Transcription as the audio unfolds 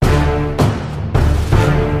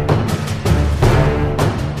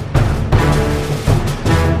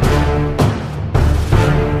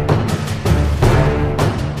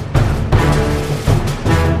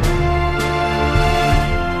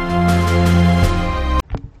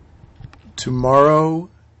Tomorrow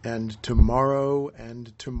and tomorrow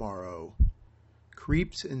and tomorrow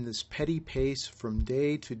creeps in this petty pace from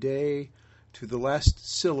day to the last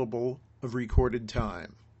syllable of recorded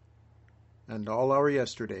time, and all our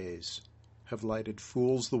yesterdays have lighted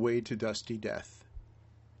fools the way to dusty death.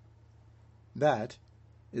 That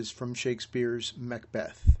is from Shakespeare's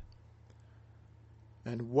Macbeth.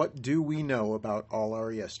 And what do we know about all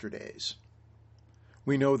our yesterdays?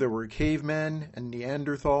 We know there were cavemen and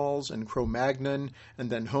Neanderthals and Cro-Magnon and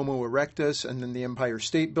then Homo erectus and then the Empire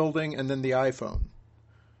State Building and then the iPhone.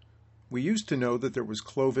 We used to know that there was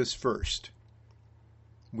Clovis first.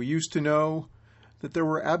 We used to know that there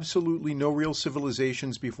were absolutely no real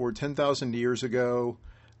civilizations before 10,000 years ago,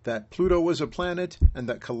 that Pluto was a planet, and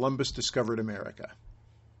that Columbus discovered America.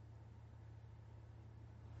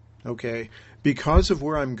 Okay, because of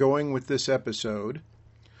where I'm going with this episode,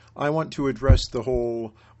 I want to address the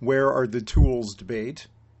whole where are the tools debate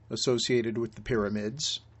associated with the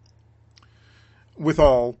pyramids, with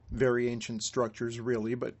all very ancient structures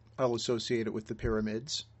really, but I'll associate it with the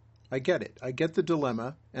pyramids. I get it. I get the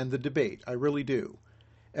dilemma and the debate. I really do.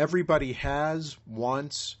 Everybody has,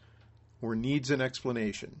 wants, or needs an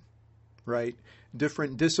explanation, right?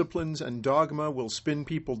 Different disciplines and dogma will spin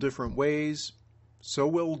people different ways. So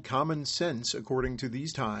will common sense, according to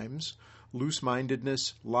these times,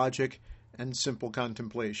 loose-mindedness, logic, and simple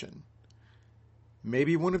contemplation.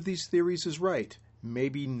 Maybe one of these theories is right.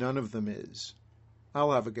 Maybe none of them is.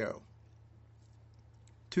 I'll have a go.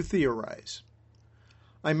 To theorize.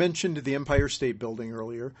 I mentioned the Empire State Building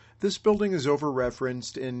earlier. This building is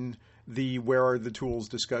over-referenced in the Where Are the Tools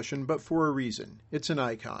discussion, but for a reason. It's an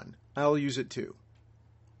icon. I'll use it too.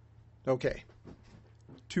 Okay.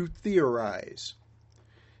 To theorize.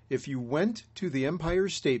 If you went to the Empire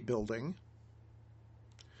State Building,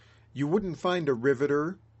 you wouldn't find a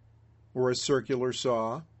riveter or a circular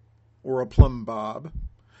saw or a plumb bob,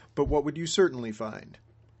 but what would you certainly find?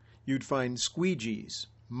 You'd find squeegees,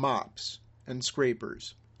 mops, and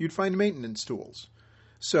scrapers. You'd find maintenance tools.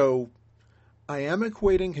 So I am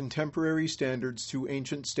equating contemporary standards to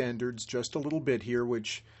ancient standards just a little bit here,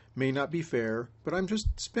 which may not be fair, but I'm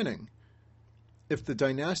just spinning. If the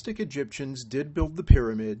dynastic Egyptians did build the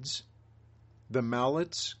pyramids, the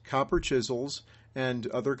mallets, copper chisels, and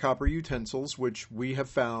other copper utensils, which we have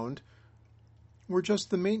found, were just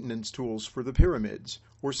the maintenance tools for the pyramids,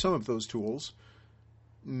 or some of those tools.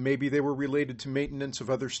 Maybe they were related to maintenance of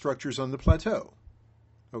other structures on the plateau.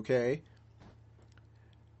 Okay?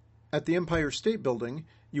 At the Empire State Building,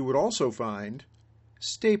 you would also find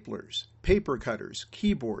staplers, paper cutters,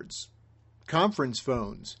 keyboards, conference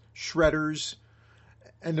phones, shredders,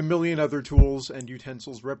 and a million other tools and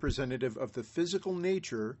utensils representative of the physical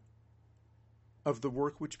nature of the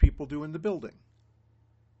work which people do in the building.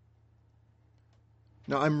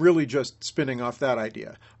 Now, I'm really just spinning off that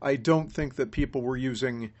idea. I don't think that people were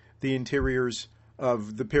using the interiors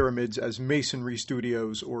of the pyramids as masonry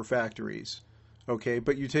studios or factories. Okay,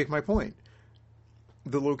 but you take my point.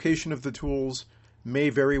 The location of the tools may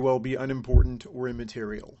very well be unimportant or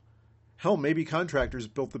immaterial. Hell, maybe contractors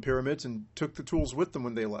built the pyramids and took the tools with them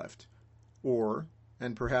when they left. Or,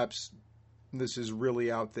 and perhaps this is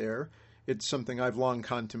really out there, it's something I've long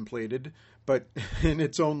contemplated, but in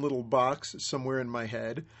its own little box somewhere in my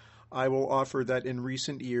head, I will offer that in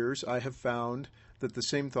recent years I have found that the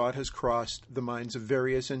same thought has crossed the minds of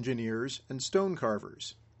various engineers and stone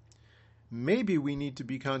carvers. Maybe we need to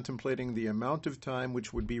be contemplating the amount of time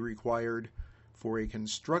which would be required for a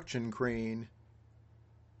construction crane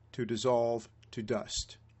to dissolve to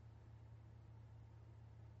dust.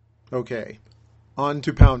 Okay, on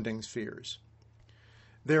to pounding spheres.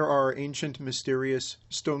 There are ancient, mysterious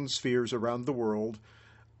stone spheres around the world,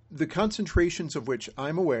 the concentrations of which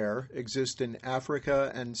I'm aware exist in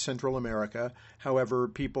Africa and Central America. However,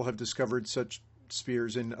 people have discovered such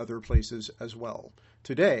spheres in other places as well.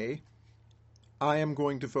 Today, I am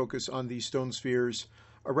going to focus on these stone spheres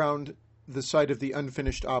around the site of the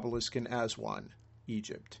unfinished obelisk in Aswan,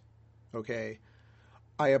 Egypt. Okay?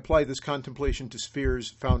 I apply this contemplation to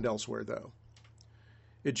spheres found elsewhere, though.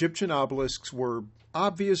 Egyptian obelisks were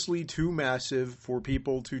obviously too massive for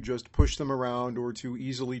people to just push them around or to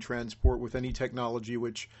easily transport with any technology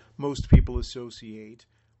which most people associate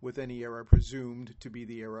with any era presumed to be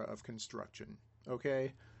the era of construction.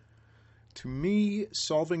 Okay? To me,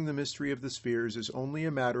 solving the mystery of the spheres is only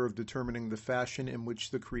a matter of determining the fashion in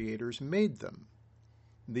which the creators made them.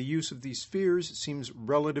 The use of these spheres seems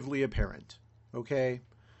relatively apparent. Okay?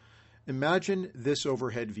 Imagine this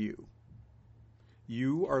overhead view.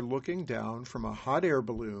 You are looking down from a hot air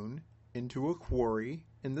balloon into a quarry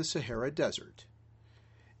in the Sahara Desert.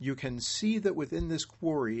 you can see that within this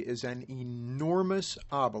quarry is an enormous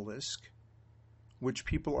obelisk, which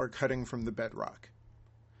people are cutting from the bedrock.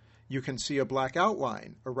 You can see a black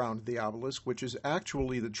outline around the obelisk, which is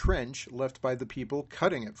actually the trench left by the people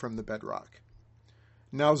cutting it from the bedrock.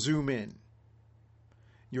 Now zoom in.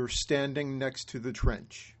 You're standing next to the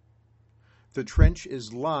trench. The trench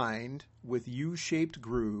is lined with U-shaped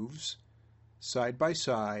grooves, side by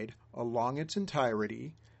side, along its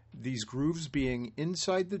entirety, these grooves being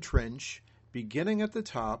inside the trench, beginning at the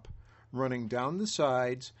top, running down the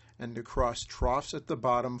sides, and across troughs at the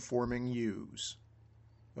bottom forming U's.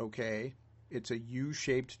 Okay? It's a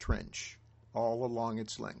U-shaped trench, all along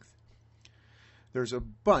its length. There's a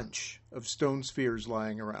bunch of stone spheres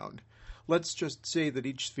lying around. Let's just say that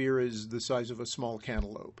each sphere is the size of a small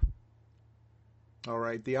cantaloupe. All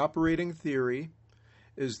right, the operating theory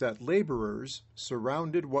is that laborers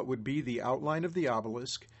surrounded what would be the outline of the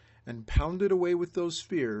obelisk and pounded away with those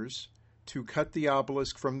spheres to cut the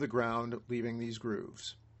obelisk from the ground, leaving these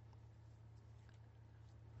grooves.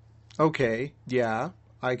 Okay, yeah,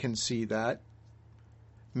 I can see that.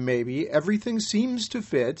 Maybe everything seems to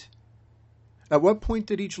fit. At what point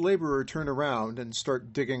did each laborer turn around and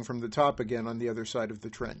start digging from the top again on the other side of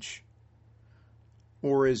the trench?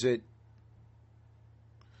 Or is it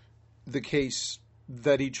the case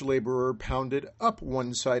that each laborer pounded up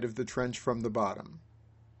one side of the trench from the bottom?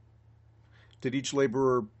 Did each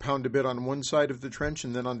laborer pound a bit on one side of the trench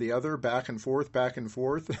and then on the other, back and forth,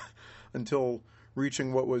 until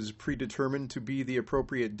reaching what was predetermined to be the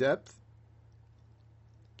appropriate depth?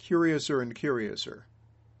 Curiouser and curiouser.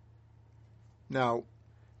 Now,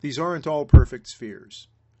 these aren't all perfect spheres.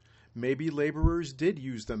 Maybe laborers did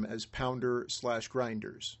use them as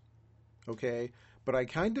pounder/grinders. Okay? But I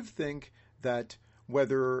kind of think that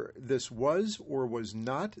whether this was or was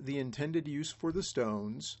not the intended use for the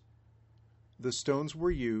stones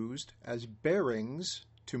were used as bearings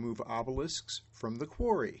to move obelisks from the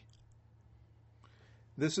quarry.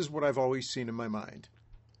 This is what I've always seen in my mind.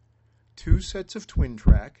 2 sets of twin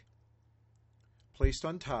track placed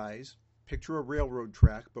on ties. Picture a railroad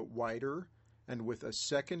track, but wider and with a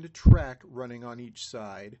second track running on each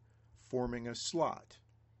side, forming a slot.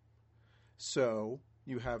 So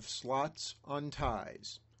you have slots on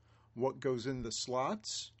ties. What goes in the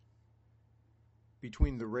slots?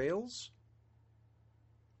 Between the rails?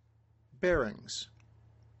 Bearings.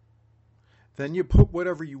 Then you put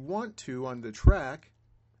whatever you want to on the track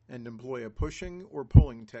and employ a pushing or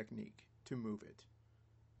pulling technique to move it.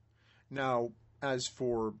 Now, as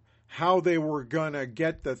for how they were going to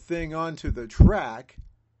get the thing onto the track,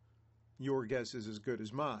 your guess is as good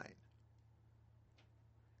as mine.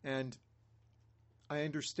 And I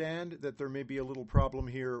understand that there may be a little problem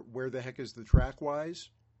here. Where the heck is the track wise?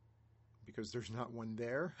 Because there's not one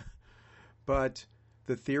there. But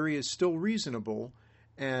the theory is still reasonable,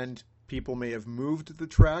 and people may have moved the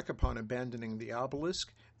track upon abandoning the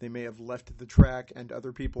obelisk. They may have left the track, and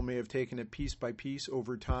other people may have taken it piece by piece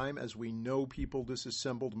over time, as we know people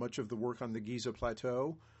disassembled much of the work on the Giza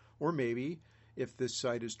Plateau. Or maybe, if this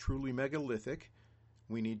site is truly megalithic,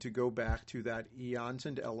 we need to go back to that eons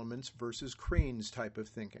and elements versus cranes type of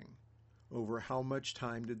thinking. Over how much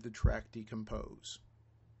time did the track decompose?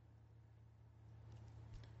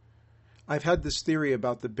 I've had this theory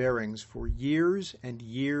about the bearings for years and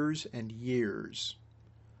years and years.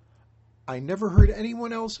 I never heard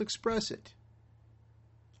anyone else express it.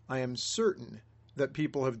 I am certain that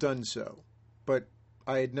people have done so, but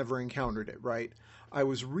I had never encountered it, right? I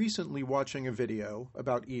was recently watching a video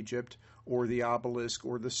about Egypt or the obelisk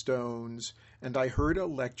or the stones, and I heard a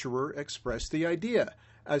lecturer express the idea.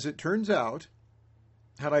 As it turns out,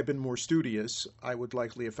 had I been more studious, I would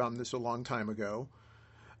likely have found this a long time ago.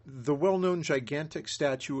 The well-known gigantic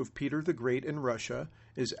statue of Peter the Great in Russia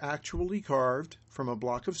is actually carved from a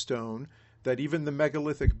block of stone that even the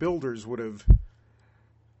megalithic builders would have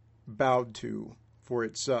bowed to for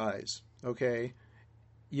its size, okay?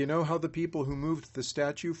 You know how the people who moved the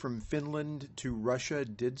statue from Finland to Russia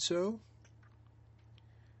did so?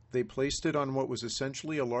 They placed it on what was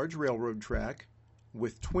essentially a large railroad track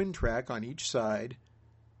with twin track on each side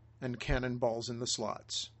and cannonballs in the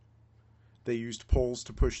slots. They used poles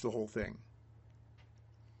to push the whole thing.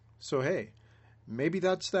 So hey, maybe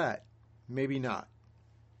that's that. Maybe not.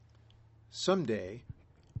 Someday,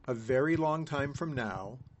 a very long time from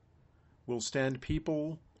now, will stand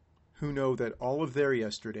people who know that all of their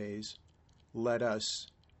yesterdays led us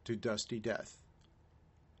to dusty death.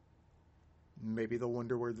 Maybe they'll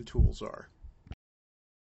wonder where the tools are.